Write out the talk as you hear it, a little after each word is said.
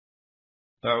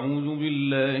أعوذ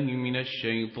بالله من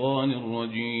الشيطان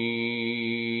الرجيم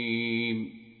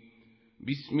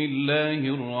بسم الله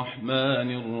الرحمن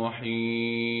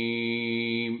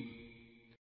الرحيم.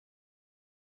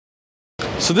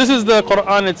 So this is the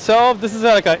Quran itself. This is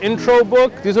like an intro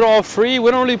book. These are all free. We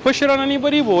don't really push it on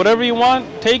anybody, but whatever you want,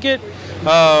 take it.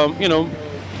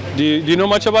 Do you know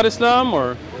much about Islam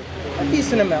or? A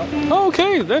decent amount. Oh,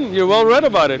 okay, then you're well read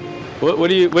about it. What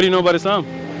do you know about Islam?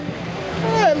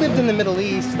 I lived in the Middle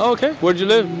East. Oh, okay, where'd you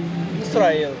live?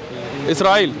 Israel.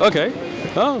 Israel. Okay.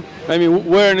 Oh, I mean,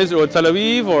 where in Israel? Tel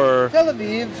Aviv or? Tel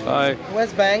Aviv.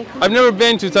 West Bank. I've never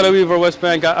been to Tel Aviv or West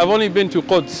Bank. I've only been to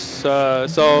Quds.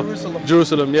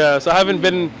 Jerusalem. Yeah. So I haven't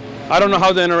been. I don't know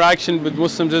how the interaction with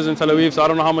Muslims is in Tel Aviv. So I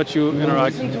don't know how much you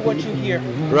interact. Listen to what you hear.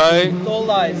 Right. It's all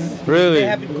lies. Really? They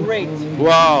have it great.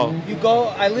 Wow. You go.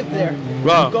 I lived there.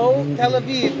 Wow. You go Tel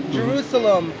Aviv,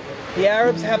 Jerusalem. The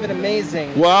Arabs have it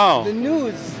amazing. Wow. The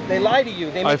news, they lie to you.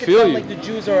 They make it feel sound you. like the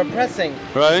Jews are oppressing.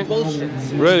 Right. Bullshit.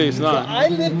 Really, it's not. So I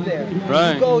lived there.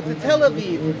 Right. You go to Tel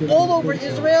Aviv, all over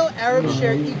Israel, Arabs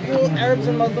share equal, Arabs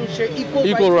and Muslims share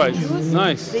equal rights. with Jews.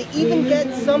 Nice. They even get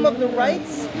some of the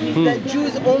rights that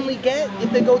Jews only get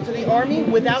if they go to the army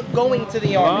without going to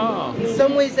the army. Wow. In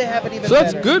some ways they have it even So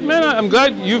that's better. good, man. I'm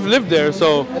glad you've lived there.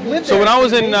 So, I've lived so there. when I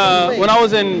was It's in an amazing when I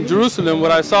was in Jerusalem,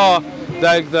 what I saw,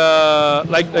 like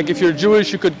if you're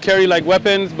Jewish, you could carry like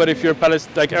weapons, but if you're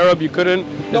like Arab, you couldn't.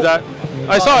 Is Nope. that?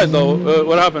 I saw it though.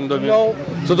 What happened? No.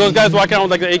 So those guys walking around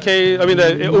with like the AK, I mean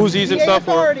the Uzis and PA stuff.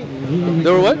 authority.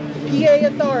 They were what? PA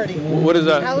authority. What is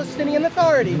that? Palestinian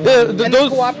authority. And and they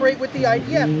those- cooperate with the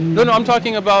IDF. No, I'm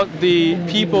talking about the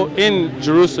people in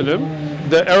Jerusalem,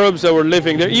 the Arabs that were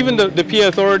living there. Even the PA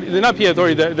authority, they're not PA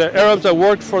authority, the Arabs that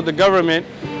worked for the government,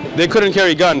 they couldn't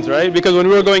carry guns, right? Because when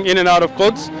we were going in and out of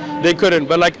Quds, they couldn't.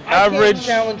 But like I average. can't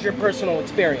challenge your personal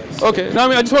experience. Okay, no, I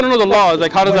mean I just want to know the laws.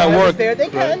 Like how does When that I was work? there, they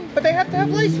Right. can, but they have to have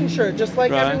licensure, just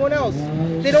like Right. everyone else.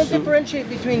 They don't differentiate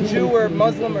between Jew or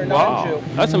Muslim or non-Jew. Wow,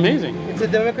 that's amazing. It's a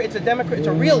democrat. It's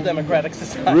a real democratic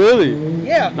society. Really?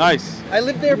 Yeah. Nice, I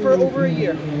lived there for over a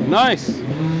year, nice.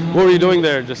 What were you doing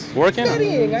there? Just working?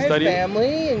 studying. I had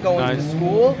family and going to Nice.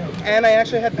 school, and I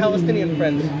actually had Palestinian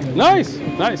friends, Nice,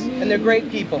 nice. and they're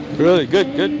great people. Really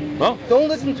good, good. Well, Don't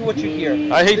listen to what you hear.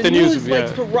 I hate the news, likes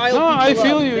yeah. to rile No, people I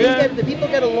feel up. you, They yeah. the people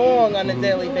get along on a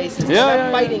daily basis. Yeah, They're not yeah,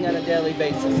 yeah. fighting on a daily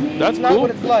basis. That's it's not cool.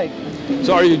 what it's like.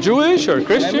 so are you Jewish or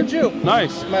Christian? I'm a Jew.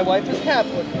 Nice. My wife is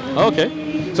Catholic. Okay.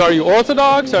 So are you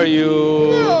Orthodox? Are you?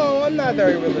 No, I'm not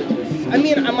very religious. I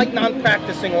mean, I'm like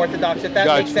non-practicing Orthodox, if that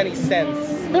Gotcha. makes any sense.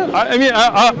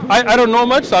 Yeah, I don't know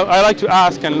much, so I like to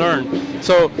ask and learn.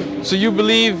 So you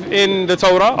believe in the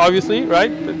Torah, obviously,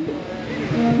 right?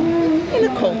 In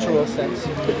a cultural sense.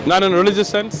 Not in a religious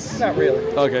sense. Not really.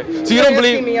 Okay. So you If don't you're asking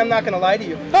believe? me, I'm not going to lie to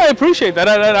you. I appreciate that.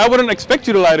 I wouldn't expect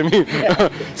you to lie to me.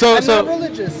 so I'm so not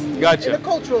religious. Gotcha. In a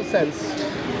cultural sense.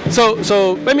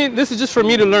 so I mean, this is just for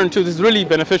me to learn too. This is really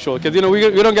beneficial because we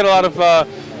don't get a lot of.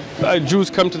 Jews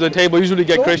come to the table. Usually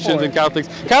get Go Christians for and it. Catholics.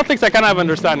 Catholics, I kind of have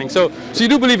understanding. So you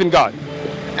do believe in God?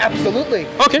 Absolutely.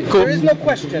 Okay, cool. There is no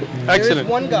question. There Excellent. is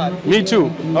one God. Me too.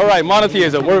 All right,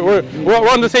 monotheism. We're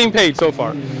on the same page so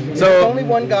far. There's So only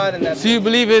one God, and that's so you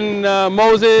believe in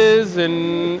Moses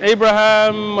and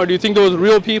Abraham, or do you think those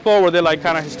real people? Were they like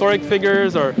kind of historic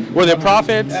figures, or were they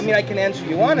prophets? I mean, I can answer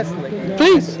you honestly.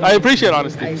 Please, I appreciate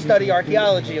honesty. I study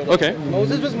archaeology a little. Okay.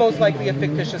 Moses was most likely a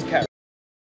fictitious character.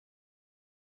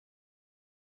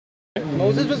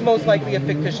 Moses was most likely a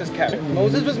fictitious character.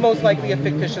 Moses was most likely a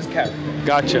fictitious character.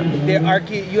 Gotcha.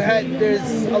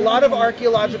 There's a lot of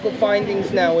archaeological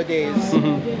findings nowadays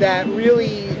Mm-hmm. that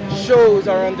really shows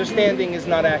our understanding is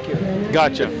not accurate.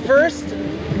 Gotcha. First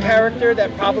character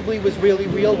that probably was really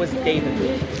real was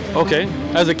David. Okay.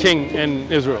 As a king in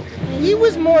Israel. He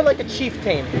was more like a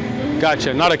chieftain.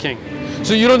 Gotcha. Not a king.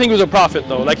 So you don't think he was a prophet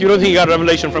though? Like you don't think he got a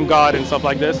revelation from God and stuff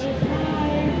like this?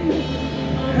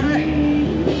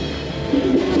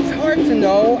 It's hard to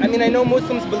know. I mean, I know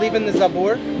Muslims believe in the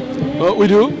Zabur, Well, we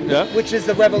do. Yeah. which is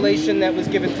the revelation that was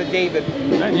given to David.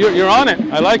 You're on it.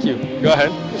 I like you. Go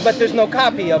ahead. But there's no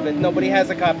copy of it. Nobody has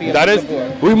a copy of That the is,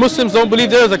 Zabur. we Muslims don't believe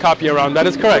there is a copy around. That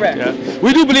is correct. Correct. Yeah.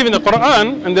 We do believe in the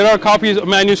Quran, and there are copies,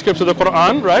 manuscripts of the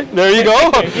Quran, right? There you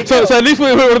go. you so, go. so at least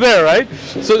we were there, right?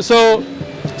 So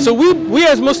we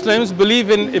as Muslims believe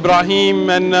in Ibrahim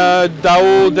and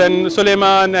Dawood and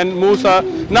Suleiman and Musa,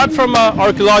 not from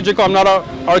archaeological. I'm not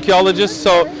an archaeologist,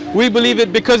 so we believe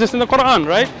it because it's in the Quran,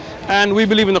 right? And we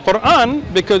believe in the Quran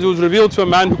because it was revealed to a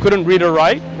man who couldn't read or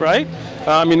write, right?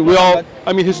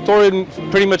 Historians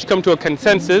pretty much come to a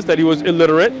consensus that he was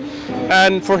illiterate.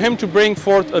 And for him to bring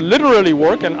forth a literary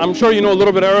work, and I'm sure you know a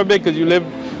little bit Arabic because you lived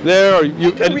there, or you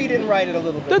I can read and write it a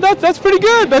little bit. that's pretty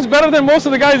good. That's better than most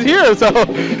of the guys here. So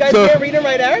You guys so- can't read and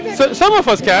write Arabic? so some of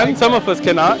us can, some of us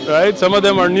cannot, right? Some of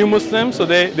them are new Muslims, so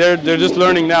they're just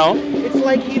learning now. It's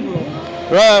like Hebrew.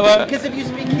 Right, Because if you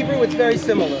speak Hebrew, it's very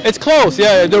similar. it's close,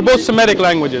 yeah. They're both Semitic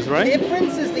languages, The right?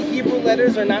 difference is the Hebrew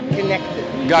letters are not connected.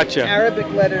 Gotcha. Arabic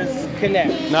letters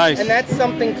connect. Nice. And that's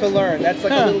something to learn. That's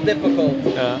like Yeah. a little difficult.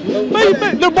 Yeah. But-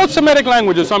 But they're both Semitic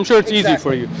languages, so I'm sure it's easy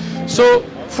for Exactly. you. So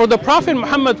for the Prophet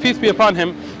Muhammad, peace be upon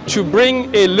him, to bring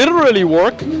a literary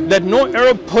work that no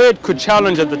Arab poet could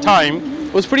challenge at the time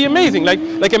was pretty amazing.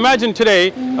 Like imagine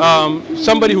today,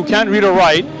 somebody who can't read or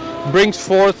write brings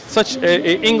forth such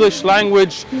a English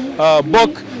language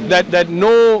book that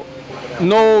no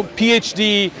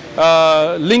PhD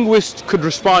linguist could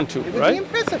respond to, It would be right?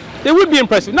 impressive. It would be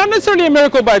impressive. Not necessarily a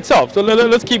miracle by itself. So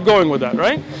let's keep going with that,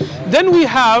 right? Then we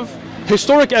have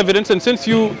historic evidence, and since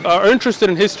you are interested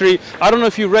in history, I don't know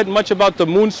if you read much about the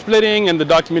moon splitting and the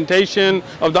documentation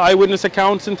of the eyewitness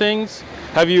accounts and things.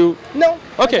 Have you? No,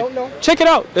 Okay, I don't know. check it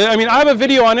out. I mean, I have a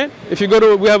video on it. If you go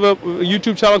to, we have a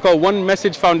YouTube channel called One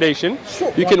Message Foundation.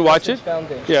 Sure, You One can watch it. Message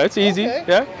Foundation. Yeah, it's easy. Okay.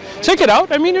 Yeah, check it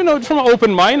out. I mean, you know, from an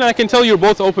open mind. I can tell you're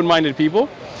both open-minded people.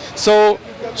 So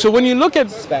when you look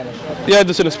at Spanish. yeah,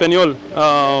 this is in Espanol.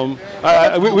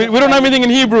 We don't have anything in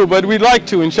Hebrew, but we'd like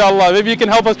to, inshallah. Maybe you can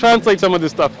help us translate some of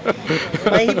this stuff.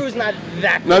 My Hebrew's not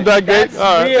that good. Not that great? That's All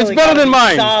right. really It's better than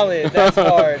mine. Solid. That's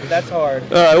hard. That's hard.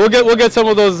 We'll get some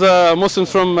of those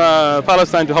Muslims from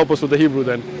Palestine to help us with the Hebrew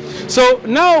then. So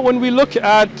now when we look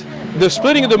at the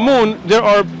splitting of the moon, there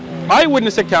are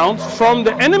eyewitness accounts from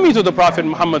the enemies of the Prophet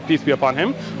Muhammad, peace be upon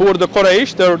him, who were the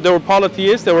Quraysh. They were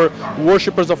polytheists, they were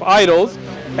worshippers of idols.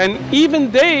 And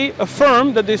even they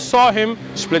affirm that they saw him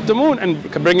split the moon and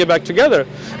bring it back together.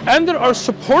 And there are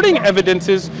supporting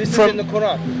evidences This from is in the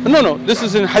Quran. no, this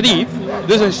is in Hadith.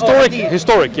 This is Hadith.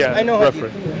 historic, yeah. I know Hadith.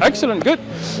 reference. Excellent, good.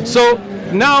 So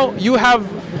now you have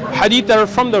Hadith that are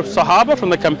from the Sahaba, from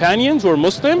the companions who are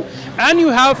Muslim, and you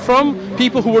have from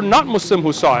people who were not Muslim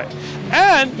who saw it.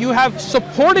 And you have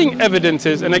supporting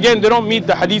evidences, and again, they don't meet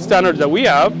the Hadith standards that we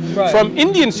have, Right. from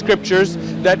Indian scriptures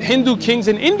that Hindu kings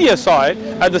in India saw it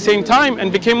at the same time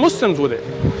and became Muslims with it.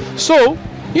 So,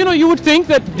 you know, you would think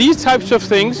that these types of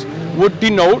things would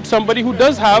denote somebody who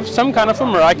does have some kind of a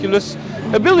miraculous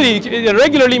ability.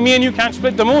 Regularly, me and you can't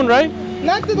split the moon, right?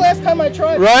 Not the last time I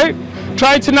tried. Right?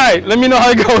 Try it tonight. Let me know how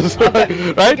it goes.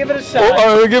 Right? Give it a shot.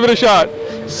 Or we'll give it a shot.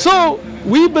 So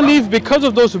we believe because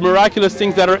of those miraculous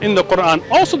things that are in the Quran.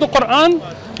 Also, the Quran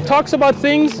talks about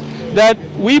things that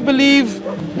we believe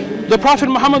the Prophet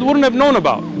Muhammad wouldn't have known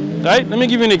about. Right? Let me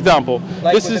give you an example.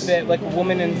 Like This with is like a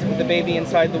woman with the baby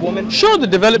inside the woman. sure the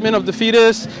development of the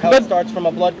fetus, How it but starts from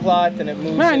a blood clot and it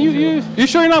moves. man, into- you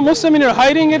sure you're not Muslim and you're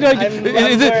hiding it? Like, I'm is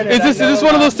learning, this I know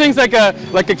one of that. those things like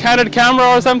a candid camera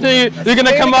or something? You're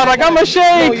gonna come out like I'm a No,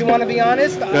 sheikh. you want to be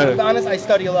honest? I'm honest. I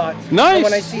study a lot. Nice. And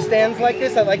when I see stands like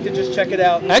this, I like to just check it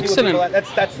out. And Excellent. See what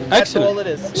people, that's Excellent. all it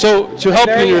is. So to help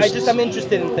you in your I'm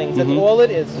interested in things. That's Mm-hmm. all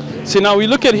it is. see now we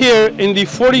look at here in the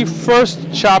 41st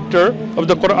chapter of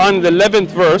the Quran, the 11th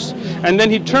verse, and then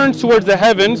he turns towards the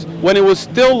heavens when it was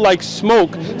still like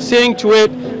smoke, saying to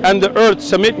it and the earth,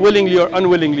 submit willingly or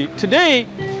unwillingly. Today,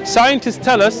 scientists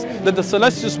tell us that the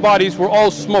celestial bodies were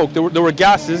all smoke. There were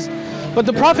gases, but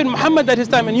the Prophet Muhammad at his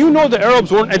time, and you know the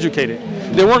Arabs weren't educated.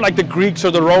 They weren't like the Greeks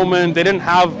or the Romans. They didn't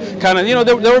have kind of, you know,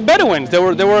 they were Bedouins. They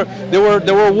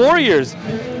were warriors.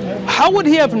 How would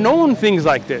he have known things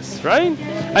like this, right?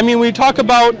 I mean, we talk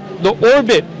about the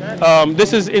orbit.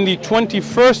 This is in the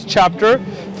 21st chapter,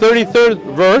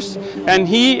 33rd verse, and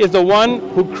he is the one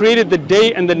who created the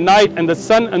day and the night and the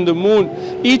sun and the moon,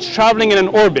 each traveling in an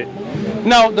orbit.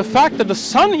 Now, the fact that the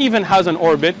sun even has an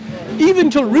orbit, even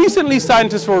till recently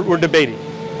scientists were debating,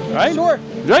 right? Sure.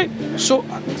 Right? So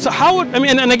how would, I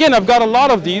mean, and again, I've got a lot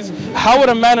of these. How would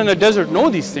a man in a desert know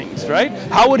these things, right?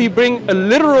 How would he bring a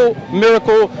literal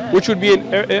miracle, which would be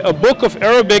a book of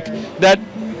Arabic that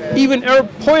even Arab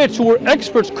poets who were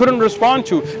experts couldn't respond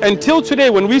to? Until today,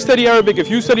 when we study Arabic, if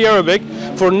you study Arabic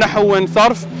for Nahu and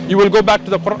Sarf, you will go back to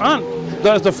the Quran.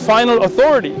 That is the final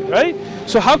authority, right?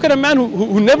 So how could a man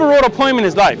who never wrote a poem in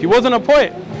his life, he wasn't a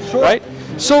poet, Sure. right?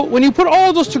 So when you put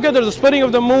all those together, the splitting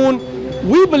of the moon,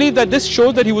 we believe that this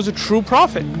shows that he was a true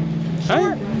prophet.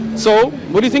 Right? So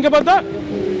what do you think about that?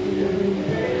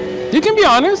 You can be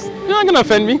honest. You're not going to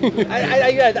offend me.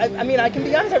 I mean, I can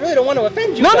be honest. I really don't want to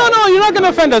offend you. No, guys. you're not going to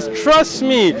offend us. Trust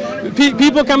me.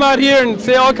 People come out here and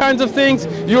say all kinds of things.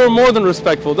 You are more than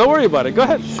respectful. Don't worry about it. Go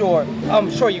ahead. Sure.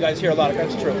 I'm sure you guys hear a lot of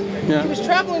that's true. Yeah. He was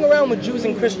traveling around with Jews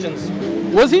and Christians.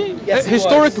 Was he? Yes, he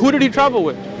Historic, was. who did he travel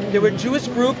with? There were Jewish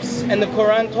groups, and the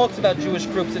Quran talks about Jewish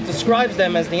groups. It describes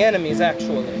them as the enemies,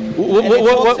 actually.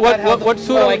 What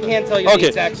surah? Oh, I can't tell you the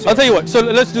exact surah. I'll tell you what. So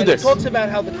let's do And this. it talks about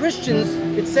how the Christians,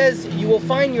 it says, you will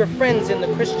find your friends in the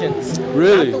Christians.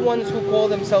 Really? Not the ones who call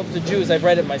themselves the Jews. I've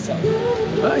read it myself.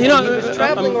 You know, He was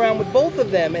traveling around with both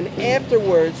of them, and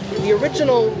afterwards, the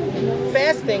original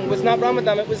fasting was not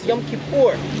Ramadan, it was Yom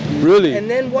Kippur. really. And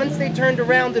then once they turned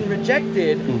around and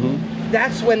rejected,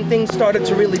 that's when things started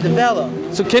to really develop.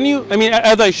 So can you? I mean,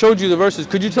 as I showed you the verses,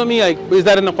 could you tell me, like, is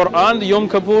that in the Quran, the Yom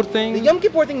Kippur thing? The Yom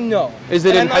Kippur thing, no. Is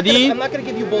it And in Hadith? I'm not going to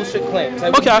give you bullshit claims.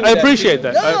 Okay, I appreciate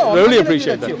that. No, I I'm really not gonna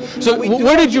appreciate do that. too. So But we do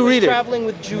where know did you he was read it? Traveling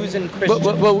with Jews and Christians.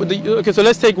 Okay, so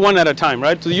let's take one at a time,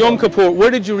 right? So the Yom Kippur,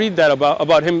 where did you read that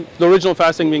about him, the original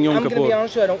fasting being Yom I'm going to be Kippur?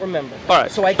 honest with you, I don't remember. All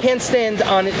right. So I can't stand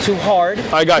on it too hard.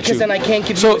 I got because you. then I can't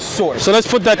give So, you a source. so let's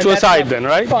put that And to that's aside not- then,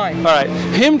 right? Fine. All right.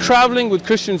 Him traveling with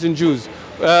Christians and Jews,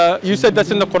 you said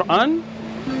that's in the Quran?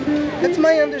 That's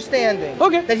my understanding.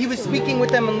 Okay. That he was speaking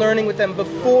with them and learning with them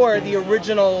before the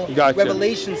original Gotcha.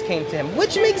 revelations came to him,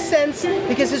 which makes sense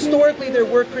because historically there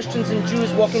were Christians and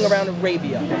Jews walking around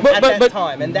Arabia at that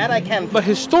time, and that I can. But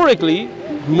historically,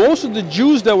 most of the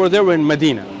Jews that were there were in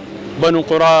Medina. Banu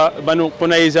Qura, Banu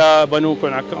Qunayza, Banu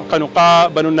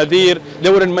Qanuqa, Banu Nadir,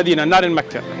 they were in Medina, not in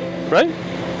Mecca, right?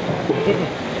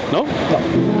 No?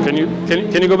 Can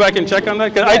you go back and check on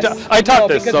that? 'Cause Yes. I taught No,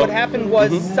 this. because So. what happened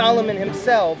was Solomon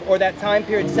himself, or that time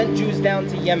period, sent Jews down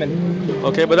to Yemen.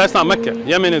 Okay, but that's not Mecca.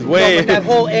 Yemen is No, way. but that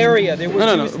whole area, there were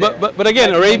No, Jews no. there. But again,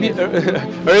 Like Arabia,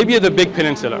 Yemen. Arabia, the big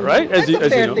peninsula, right? That's a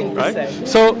fair thing to right? say.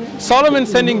 So Solomon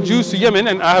sending Jews to Yemen,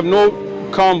 and I have no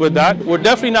qualm with that, would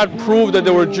definitely not prove that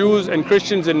there were Jews and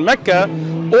Christians in Mecca,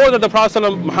 or that the Prophet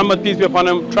Muhammad, peace be upon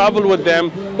him, traveled with them,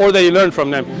 or that he learned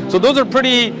from them. So those are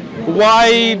pretty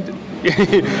wide.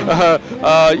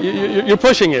 You're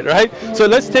pushing it, right? So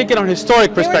let's take it on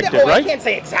historic They were there. perspective, Oh, I right? can't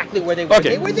say exactly where they were. Okay.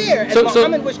 They were there, and So-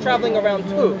 Muhammad was traveling around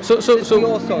too. So This we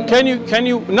also know. can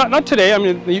you not today? I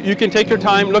mean, you can take your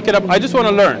time, look it up. I just want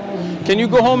to learn. Can you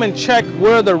go home and check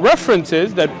where are the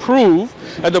references that prove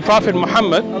that the Prophet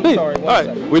Muhammad? I'm sorry, one All right.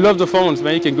 second. We love the phones,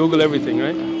 man. You can Google everything,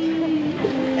 right?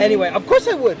 Anyway, of course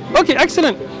I would. Okay,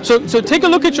 excellent. So take a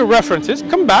look at your references.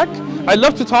 Come back. I'd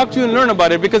love to talk to you and learn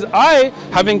about it, because I,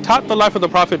 having taught the life of the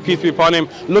Prophet, peace be upon him,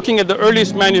 looking at the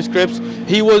earliest manuscripts,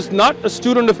 he was not a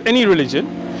student of any religion,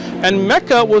 and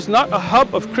Mecca was not a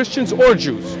hub of Christians or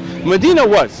Jews. Medina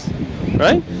was,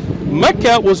 right?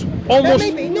 Mecca was That almost.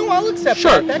 may be. No, I'll accept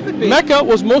Sure. that. That could be. Mecca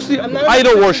was mostly I'm not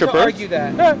idol going to worshippers. argue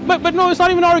that. Yeah, but no, it's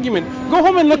not even an argument. Go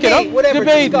home and look Debate, it up. whatever,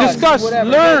 Debate, discuss, whatever.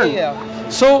 learn. Yeah.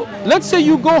 So let's say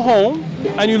you go home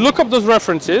and you look up those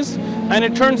references, and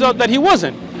it turns out that he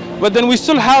wasn't. But then we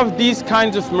still have these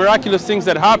kinds of miraculous things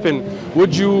that happen.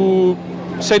 Would you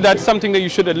say that's something that you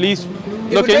should at least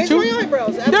It look would raise into? my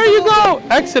eyebrows. There you absolutely. go.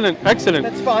 Excellent, excellent.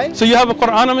 That's fine. So you have a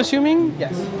Quran, I'm assuming?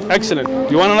 Yes. Excellent. Do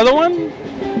you want another one?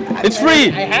 It's free.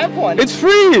 I have one. It's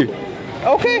free.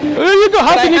 okay. There you go.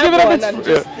 How But can I you give have it up? one, It's I'm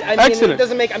just, free. I mean, Excellent. It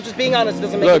doesn't make. I'm just being honest. It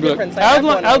doesn't make Look, a look. difference. I As have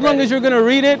long, one as long already. as you're going to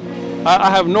read it,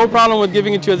 I have no problem with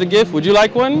giving it to you as a gift. Would you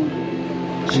like one?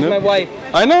 She's my wife.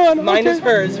 I know. Mine okay. is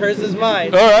hers. Hers is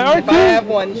mine. All right, If cool. I have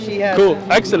one, she has. Cool.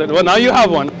 one. Excellent. Well, now you have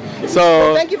one.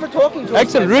 So Thank you for talking to us.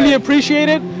 excellent. my Really friend. appreciate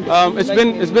it. It's Nice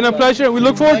been meeting a you. pleasure. We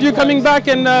look forward to you coming Likewise.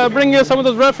 back and bring you some of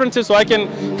those references so I can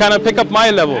kind of pick up my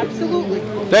level. Absolutely.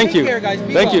 Thank Take you. care, guys.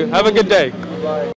 Be Thank well. you. Have a good day. Bye.